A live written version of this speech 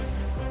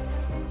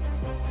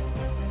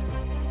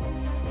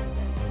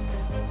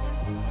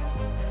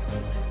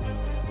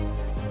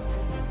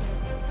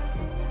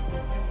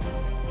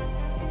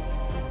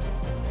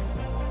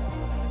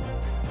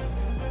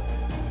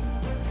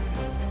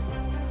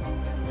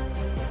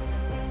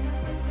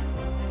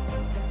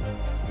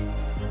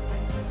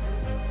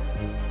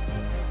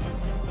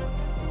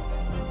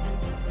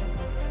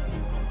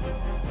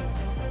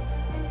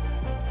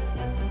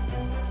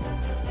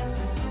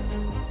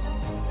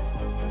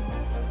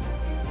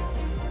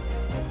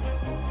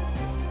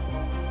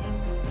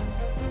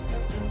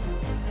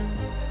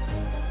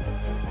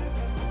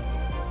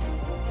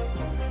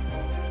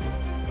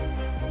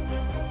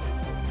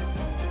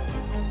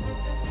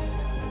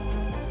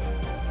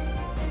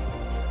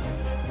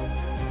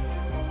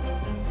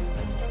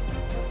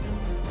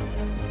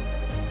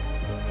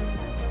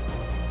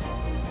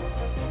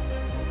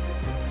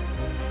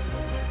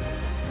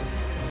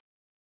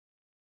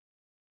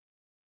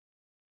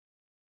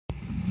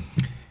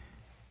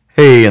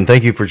Hey, and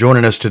thank you for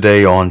joining us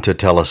today on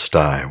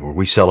Tetelestai, where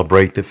we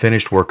celebrate the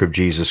finished work of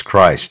Jesus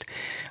Christ.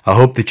 I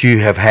hope that you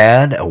have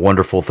had a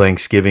wonderful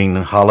Thanksgiving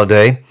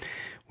holiday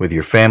with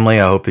your family.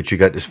 I hope that you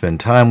got to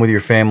spend time with your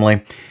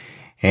family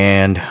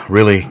and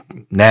really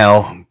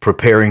now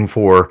preparing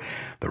for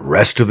the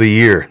rest of the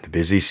year, the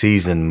busy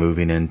season,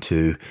 moving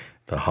into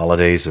the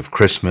holidays of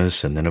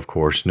Christmas and then, of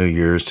course, New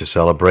Year's to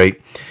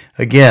celebrate.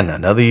 Again,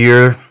 another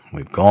year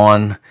we've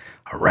gone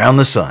around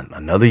the sun,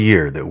 another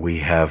year that we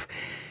have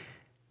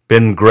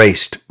been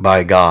graced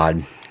by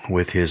God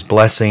with His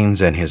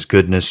blessings and His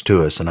goodness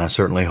to us. And I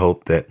certainly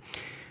hope that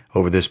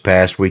over this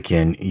past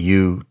weekend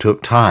you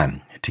took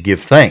time to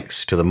give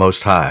thanks to the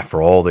Most High for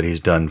all that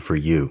He's done for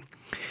you.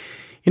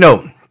 You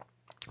know,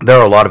 there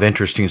are a lot of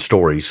interesting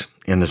stories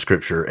in the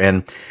Scripture,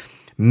 and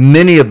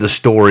many of the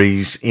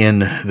stories in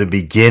the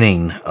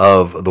beginning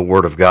of the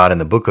Word of God in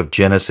the book of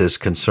Genesis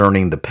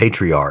concerning the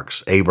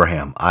patriarchs,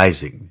 Abraham,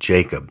 Isaac,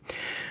 Jacob,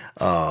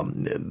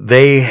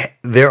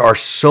 there are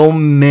so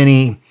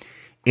many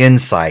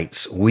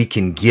insights we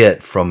can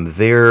get from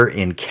their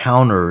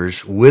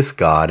encounters with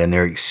God and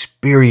their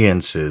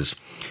experiences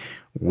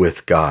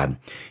with God.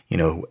 You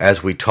know,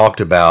 as we talked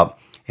about,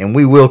 and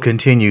we will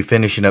continue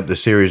finishing up the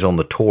series on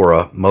the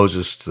Torah,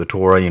 Moses, the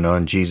Torah,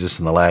 and Jesus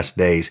in the last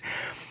days.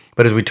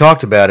 But as we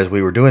talked about, as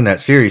we were doing that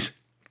series,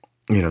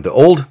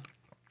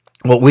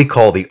 what we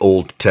call the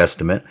Old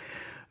Testament,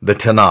 the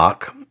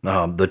Tanakh,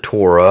 the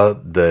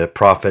Torah, the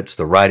prophets,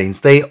 the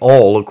writings, they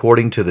all,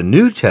 according to the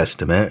New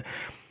Testament,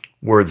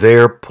 were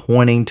there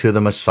pointing to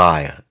the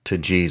Messiah, to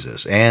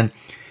Jesus, and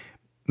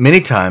many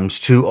times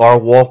to our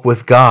walk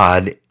with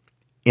God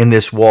in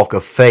this walk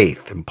of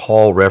faith. And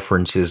Paul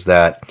references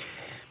that,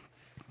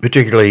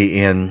 particularly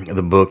in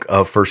the book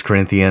of 1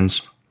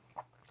 Corinthians,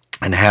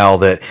 and how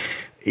that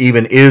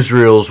even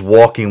Israel's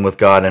walking with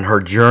God and her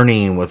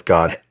journeying with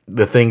God,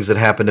 the things that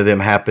happened to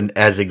them happened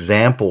as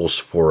examples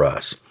for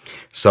us.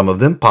 Some of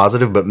them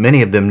positive, but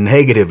many of them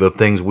negative, of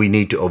things we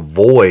need to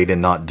avoid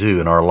and not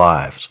do in our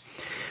lives.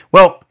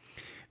 Well,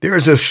 there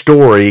is a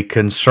story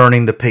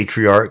concerning the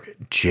patriarch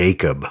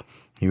Jacob.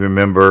 You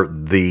remember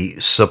the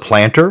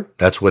supplanter?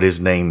 That's what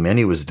his name meant.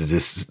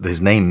 His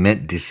name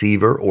meant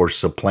deceiver or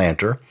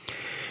supplanter.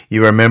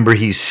 You remember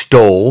he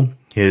stole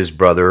his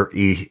brother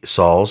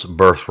Esau's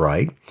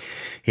birthright.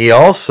 He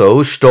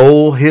also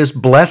stole his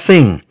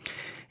blessing,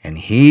 and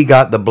he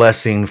got the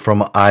blessing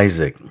from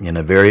Isaac in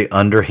a very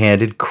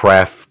underhanded,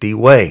 crafty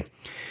way.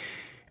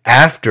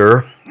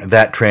 After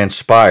that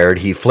transpired,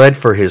 he fled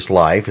for his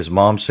life. His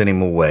mom sent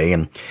him away,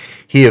 and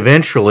he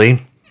eventually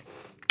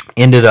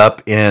ended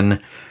up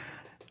in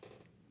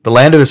the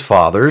land of his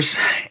fathers,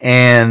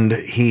 and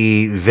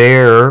he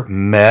there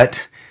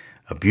met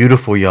a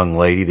beautiful young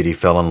lady that he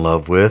fell in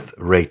love with,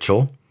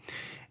 Rachel,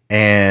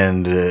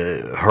 and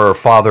her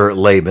father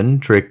Laban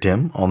tricked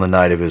him on the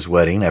night of his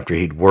wedding after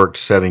he'd worked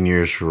 7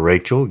 years for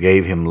Rachel,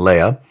 gave him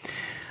Leah,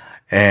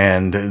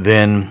 and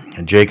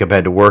then Jacob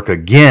had to work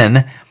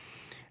again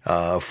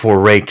for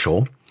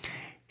Rachel.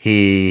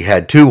 He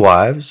had two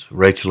wives,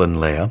 Rachel and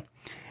Leah.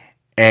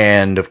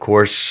 And of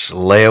course,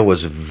 Leah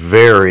was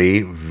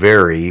very,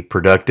 very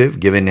productive,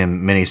 giving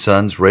him many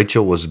sons.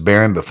 Rachel was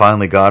barren, but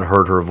finally God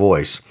heard her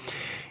voice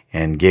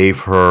and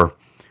gave her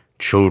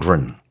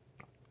children.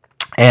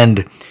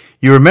 And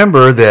you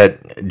remember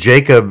that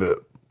Jacob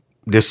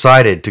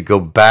decided to go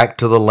back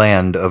to the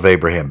land of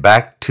Abraham,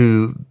 back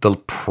to the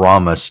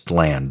promised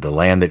land, the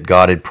land that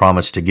God had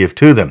promised to give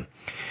to them.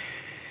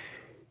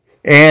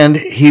 And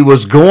he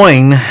was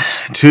going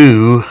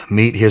to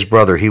meet his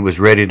brother. He was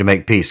ready to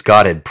make peace.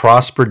 God had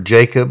prospered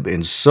Jacob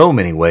in so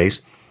many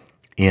ways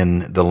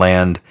in the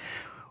land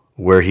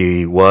where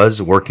he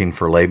was working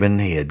for Laban.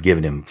 He had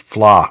given him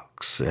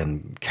flocks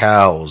and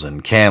cows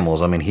and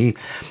camels.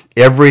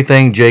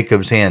 Everything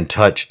Jacob's hand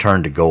touched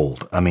turned to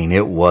gold.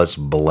 It was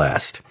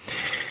blessed.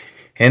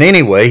 And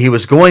anyway, he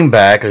was going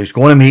back. He was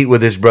going to meet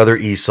with his brother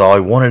Esau.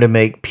 He wanted to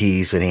make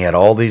peace, and he had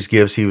all these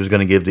gifts he was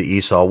going to give to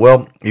Esau.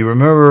 Well, you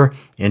remember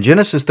in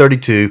Genesis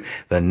 32,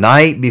 the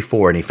night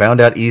before, and he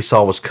found out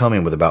Esau was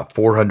coming with about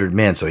 400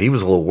 men, so he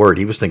was a little worried.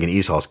 He was thinking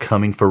Esau's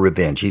coming for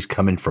revenge. He's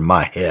coming for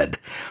my head.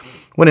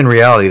 When in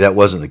reality, that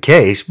wasn't the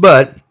case,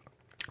 but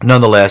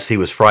nonetheless, he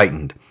was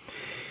frightened.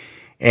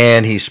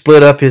 And he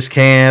split up his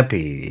camp.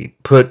 He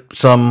put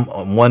some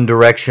in one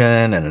direction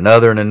and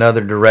another in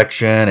another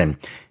direction, and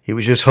he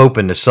was just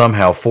hoping to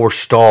somehow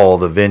forestall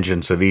the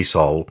vengeance of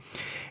Esau.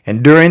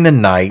 And during the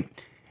night,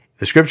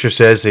 the scripture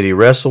says that he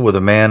wrestled with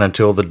a man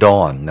until the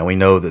dawn. Now we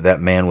know that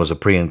that man was a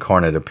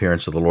pre-incarnate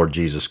appearance of the Lord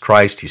Jesus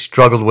Christ. He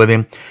struggled with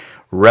him,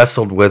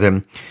 wrestled with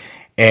him,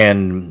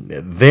 and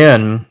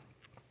then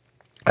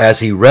as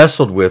he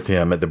wrestled with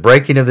him at the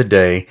breaking of the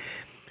day,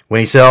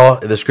 when he saw,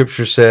 the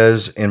scripture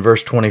says in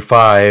verse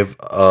 25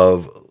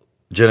 of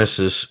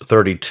Genesis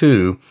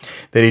 32,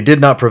 that he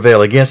did not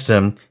prevail against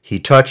him, he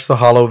touched the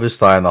hollow of his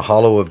thigh, and the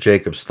hollow of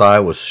Jacob's thigh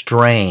was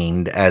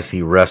strained as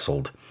he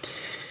wrestled.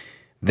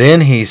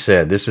 Then he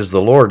said, this is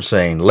the Lord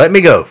saying, let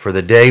me go, for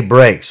the day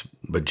breaks.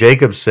 But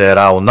Jacob said,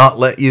 I will not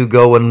let you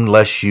go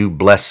unless you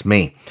bless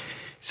me.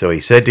 So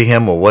he said to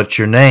him, well, what's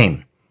your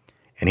name?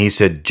 And he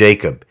said,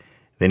 Jacob.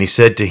 Then he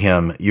said to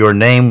him, Your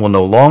name will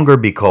no longer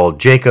be called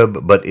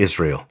Jacob, but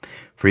Israel,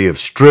 for you have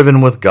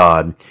striven with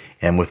God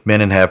and with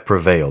men and have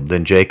prevailed.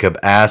 Then Jacob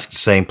asked,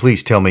 saying,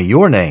 Please tell me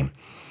your name.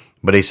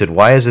 But he said,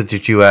 Why is it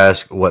that you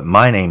ask what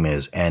my name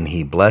is? And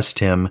he blessed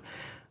him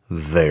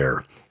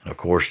there. Of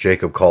course,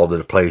 Jacob called it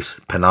a place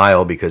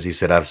Peniel because he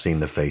said, I've seen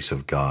the face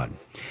of God.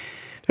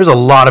 There's a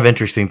lot of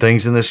interesting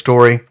things in this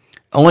story.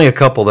 Only a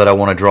couple that I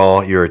want to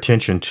draw your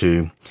attention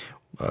to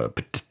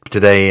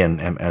today and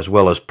as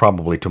well as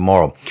probably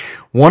tomorrow.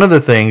 One of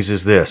the things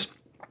is this.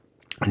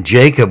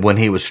 Jacob, when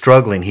he was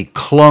struggling, he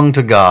clung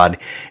to God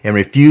and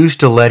refused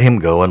to let him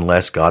go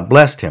unless God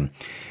blessed him.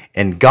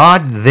 And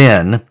God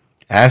then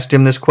asked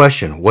him this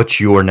question, What's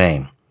your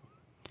name?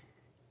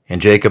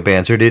 And Jacob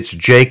answered, It's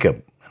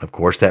Jacob. And of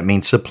course, that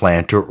means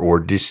supplanter or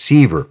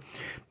deceiver.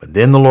 But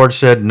then the Lord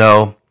said,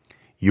 No,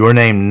 your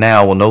name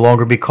now will no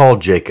longer be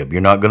called Jacob.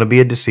 You're not going to be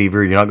a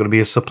deceiver. You're not going to be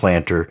a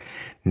supplanter.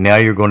 Now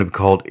you're going to be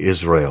called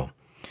Israel,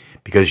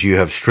 because you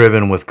have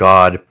striven with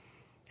God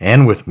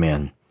and with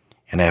men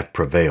and have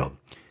prevailed.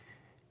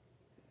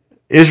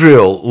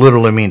 Israel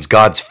literally means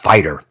God's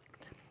fighter,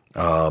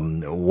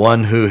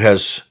 one who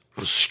has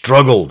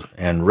struggled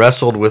and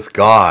wrestled with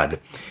God,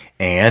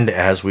 and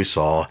as we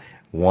saw,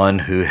 one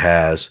who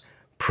has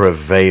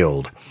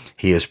prevailed.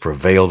 He has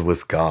prevailed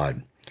with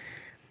God.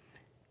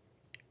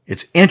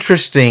 It's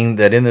interesting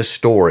that in this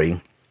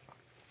story,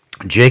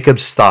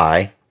 Jacob's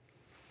thigh,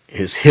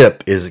 his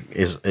hip,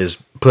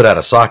 is put out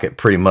of socket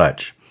pretty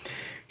much.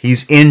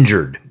 He's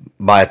injured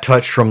by a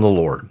touch from the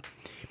Lord.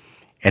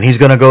 And he's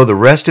going to go the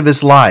rest of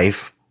his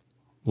life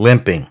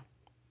limping.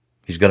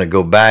 He's going to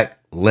go back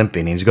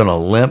limping. He's going to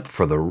limp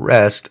for the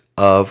rest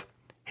of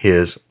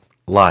his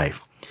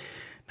life.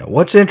 Now,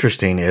 what's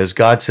interesting is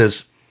God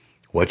says,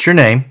 What's your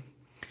name?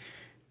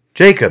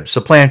 Jacob,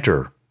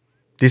 supplanter,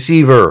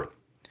 deceiver.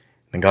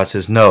 And God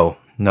says, No.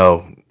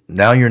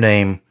 Now your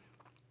name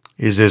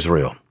is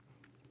Israel.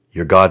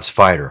 You're God's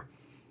fighter.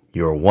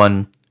 You're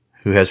one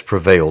who has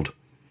prevailed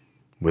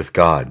with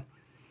God.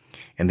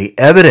 And the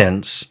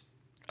evidence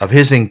of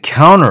his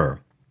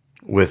encounter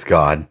with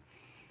God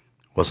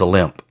was a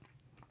limp.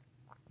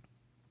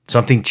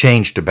 Something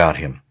changed about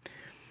him.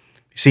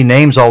 You see,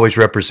 names always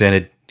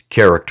represented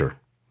character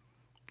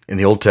in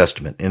the Old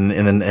Testament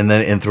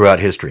and throughout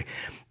history.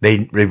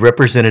 They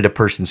represented a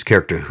person's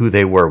character, who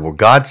they were. Well,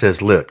 God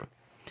says, Look,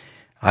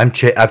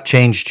 I've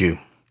changed you.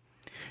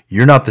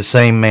 You're not the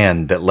same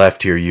man that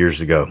left here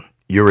years ago.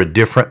 You're a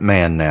different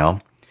man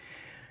now.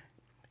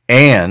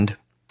 And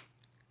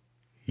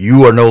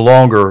you are no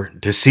longer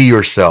to see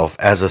yourself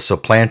as a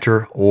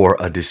supplanter or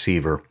a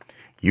deceiver.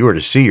 You are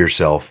to see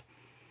yourself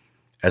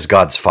as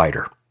God's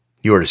fighter.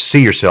 You are to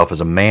see yourself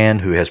as a man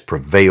who has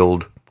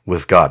prevailed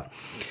with God.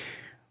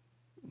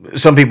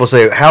 Some people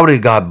say, how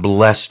did God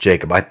bless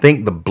Jacob? I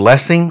think the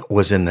blessing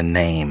was in the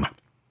name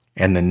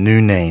and the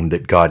new name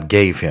that God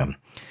gave him.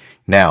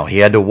 Now, he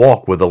had to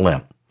walk with a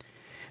limp.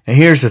 Now,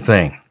 here's the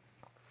thing.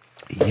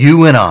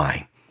 You and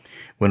I,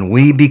 when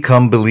we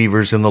become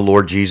believers in the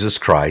Lord Jesus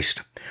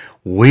Christ,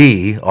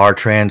 we are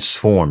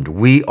transformed.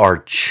 We are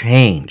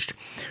changed.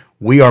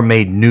 We are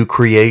made new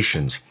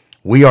creations.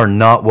 We are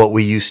not what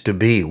we used to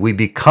be. We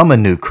become a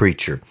new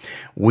creature.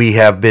 We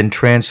have been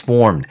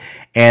transformed.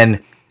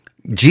 And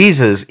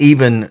Jesus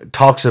even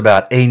talks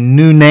about a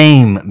new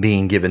name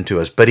being given to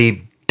us, but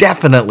he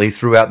definitely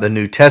throughout the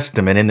New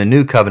Testament, in the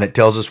New Covenant,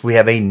 tells us we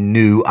have a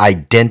new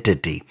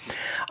identity.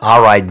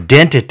 Our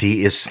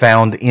identity is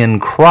found in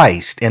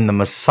Christ, in the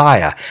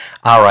Messiah.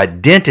 Our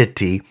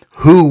identity,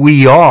 who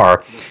we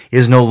are,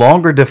 is no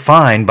longer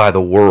defined by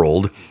the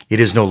world. It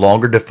is no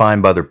longer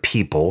defined by other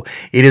people.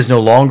 It is no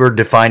longer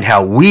defined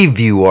how we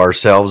view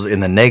ourselves in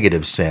the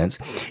negative sense.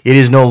 It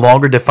is no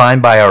longer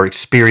defined by our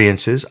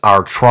experiences,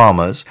 our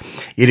traumas.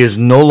 It is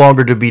no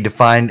longer to be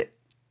defined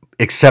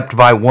except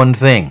by one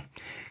thing: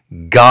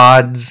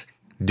 God's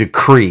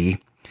decree,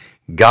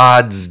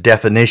 God's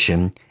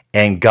definition,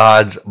 and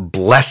God's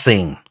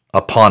blessing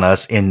upon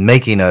us in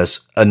making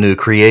us a new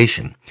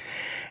creation.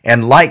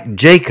 And like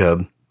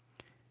Jacob,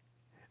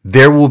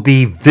 there will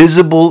be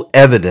visible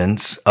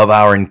evidence of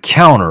our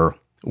encounter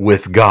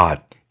with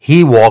God.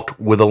 He walked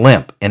with a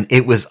limp, and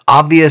it was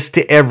obvious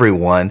to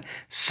everyone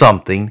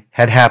something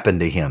had happened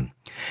to him.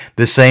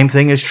 The same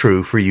thing is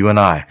true for you and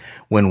I.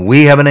 When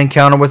we have an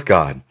encounter with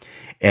God,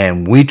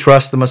 and we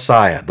trust the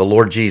Messiah, the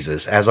Lord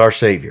Jesus, as our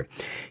Savior,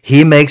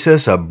 He makes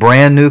us a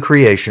brand new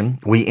creation.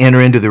 We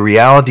enter into the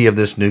reality of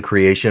this new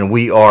creation.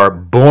 We are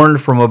born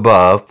from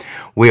above.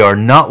 We are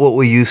not what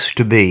we used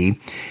to be.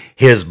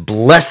 His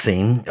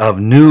blessing of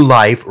new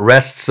life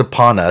rests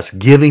upon us,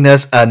 giving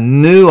us a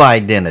new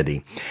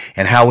identity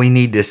and how we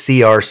need to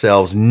see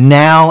ourselves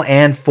now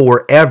and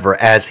forever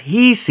as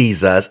He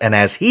sees us and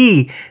as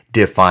He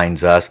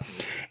defines us.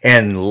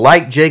 And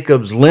like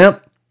Jacob's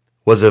limp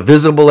was a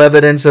visible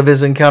evidence of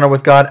his encounter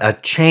with God, a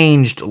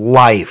changed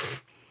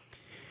life.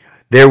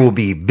 There will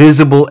be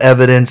visible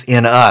evidence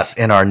in us,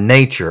 in our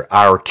nature,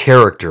 our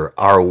character,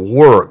 our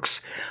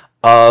works,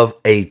 of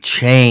a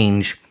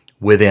change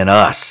within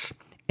us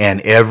and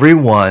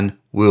everyone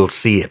will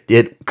see it.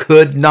 It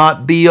could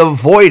not be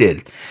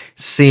avoided,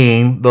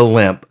 seeing the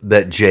limp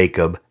that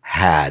Jacob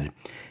had.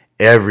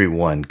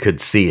 Everyone could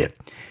see it.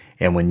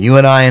 And when you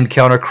and I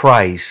encounter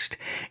Christ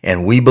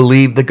and we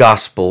believe the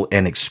gospel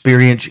and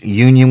experience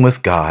union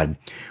with God,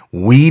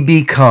 we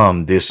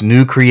become this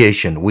new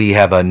creation. We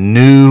have a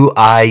new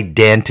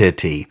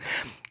identity.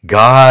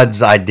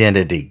 God's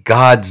identity,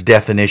 God's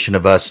definition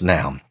of us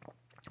now.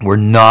 We're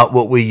not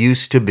what we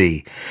used to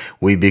be.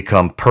 We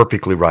become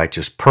perfectly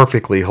righteous,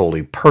 perfectly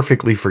holy,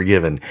 perfectly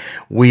forgiven.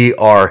 We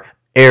are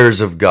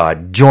heirs of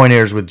God, joint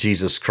heirs with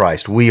Jesus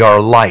Christ. We are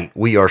light.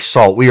 We are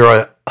salt. We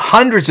are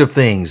hundreds of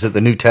things that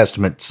the New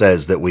Testament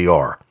says that we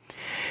are.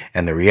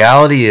 And the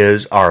reality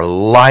is our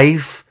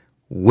life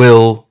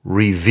will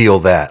reveal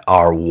that.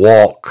 Our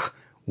walk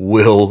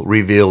will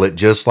reveal it,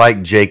 just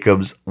like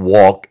Jacob's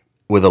walk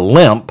with a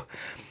limp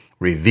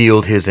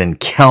revealed his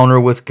encounter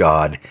with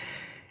God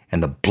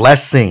and the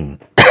blessing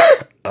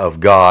of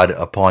God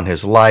upon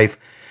his life.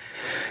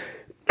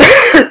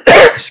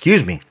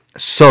 Excuse me.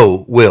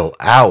 So will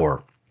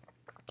our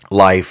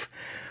life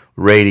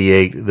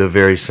radiate the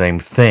very same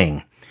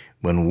thing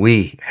when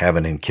we have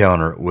an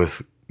encounter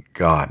with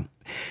God.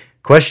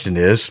 Question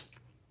is,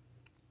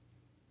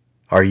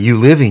 are you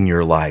living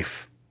your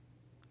life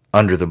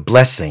under the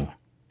blessing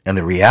and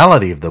the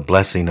reality of the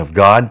blessing of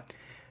God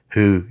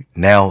who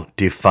now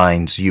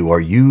defines you? Are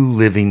you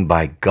living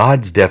by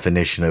God's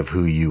definition of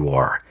who you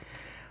are,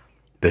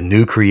 the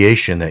new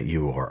creation that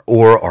you are?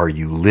 Or are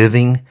you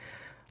living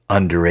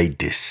under a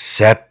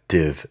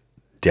deceptive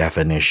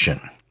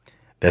definition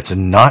that's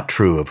not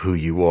true of who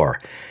you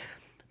are?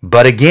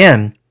 But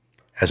again,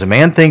 as a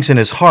man thinks in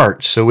his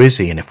heart, so is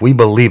he. And if we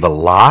believe a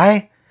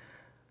lie,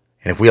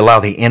 and if we allow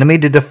the enemy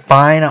to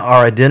define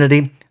our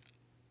identity,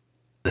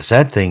 the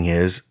sad thing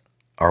is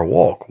our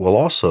walk will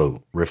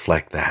also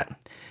reflect that.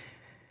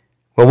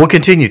 Well, we'll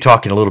continue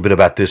talking a little bit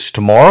about this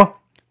tomorrow,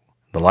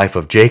 the life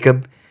of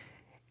Jacob,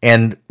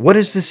 and what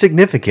is the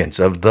significance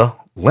of the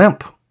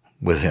limp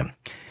with him.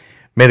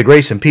 May the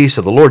grace and peace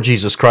of the Lord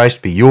Jesus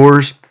Christ be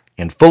yours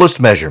in fullest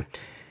measure.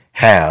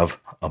 Have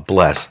a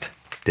blessed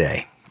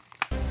day.